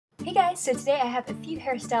Hey guys, so today I have a few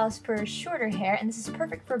hairstyles for shorter hair, and this is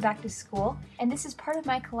perfect for back to school. And this is part of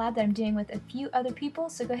my collab that I'm doing with a few other people,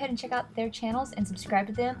 so go ahead and check out their channels and subscribe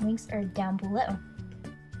to them. Links are down below.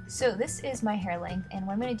 So this is my hair length, and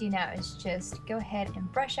what I'm going to do now is just go ahead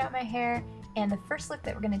and brush out my hair. And the first look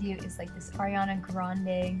that we're going to do is like this Ariana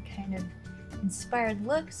Grande kind of inspired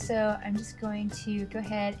look. So I'm just going to go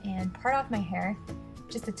ahead and part off my hair,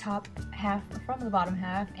 just the top half from the bottom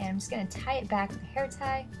half, and I'm just going to tie it back with a hair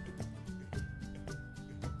tie.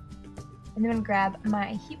 And then I'm going to grab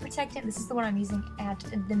my heat protectant. This is the one I'm using at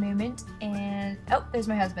the moment. And oh, there's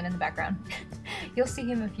my husband in the background. You'll see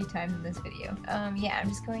him a few times in this video. Yeah, I'm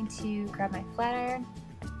just going to grab my flat iron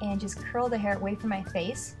and just curl the hair away from my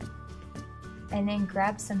face. And then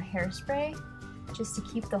grab some hairspray just to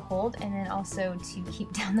keep the hold, and then also to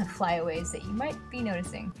keep down the flyaways that you might be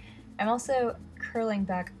noticing. I'm also curling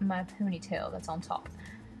back my ponytail that's on top.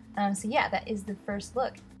 So yeah, that is the first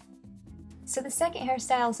look. So the second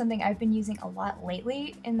hairstyle is something I've been using a lot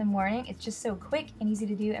lately in the morning. It's just so quick and easy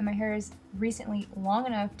to do, and my hair is recently long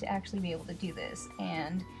enough to actually be able to do this.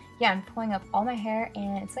 And yeah, I'm pulling up all my hair,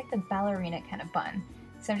 and it's like the ballerina kind of bun.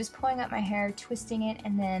 So I'm just pulling up my hair, twisting it,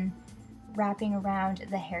 and then wrapping around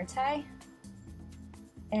the hair tie.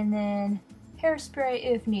 And then hairspray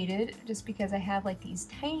if needed, just because I have like these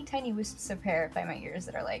tiny wisps of hair by my ears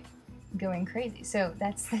that are like going crazy. So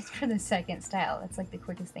that's for the second style. That's like the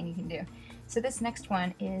quickest thing you can do. So this next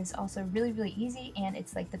one is also really easy, and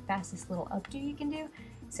it's like the fastest little updo you can do.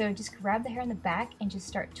 So just grab the hair in the back and just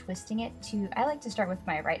start twisting it to, I like to start with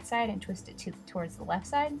my right side and twist it towards the left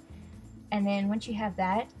side. And then once you have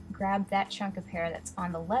that, grab that chunk of hair that's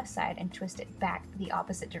on the left side and twist it back the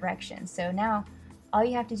opposite direction. So now all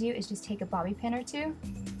you have to do is just take a bobby pin or two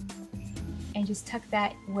and just tuck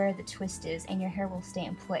that where the twist is, and your hair will stay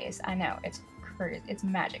in place. I know, it's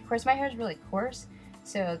magic. Of course, my hair is really coarse,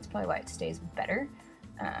 so that's probably why it stays better.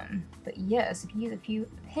 But yes, if you use a few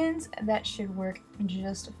pins, that should work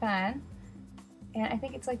just fine. And I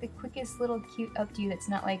think it's like the quickest little cute updo that's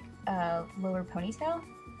not like a lower ponytail.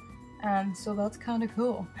 So that's kind of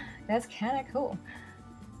cool. That's kind of cool.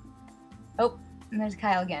 Oh, and there's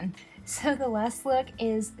Kyle again. So the last look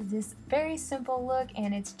is this very simple look,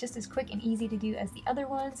 and it's just as quick and easy to do as the other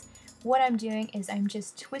ones. What I'm doing is I'm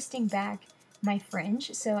just twisting back my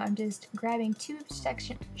fringe. So I'm just grabbing two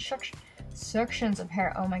sections of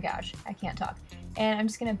hair. Oh my gosh, I can't talk. And I'm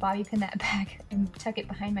just gonna bobby pin that back and tuck it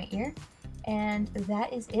behind my ear. And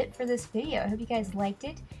that is it for this video. I hope you guys liked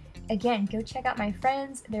it. Again, go check out my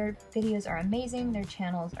friends. Their videos are amazing. Their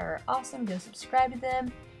channels are awesome. Go subscribe to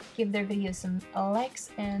them. Give their videos some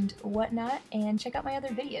likes and whatnot. And check out my other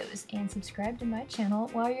videos. And subscribe to my channel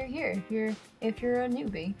while you're here, if you're a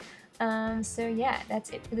newbie. So yeah,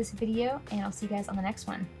 that's it for this video. And I'll see you guys on the next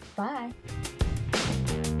one. Bye!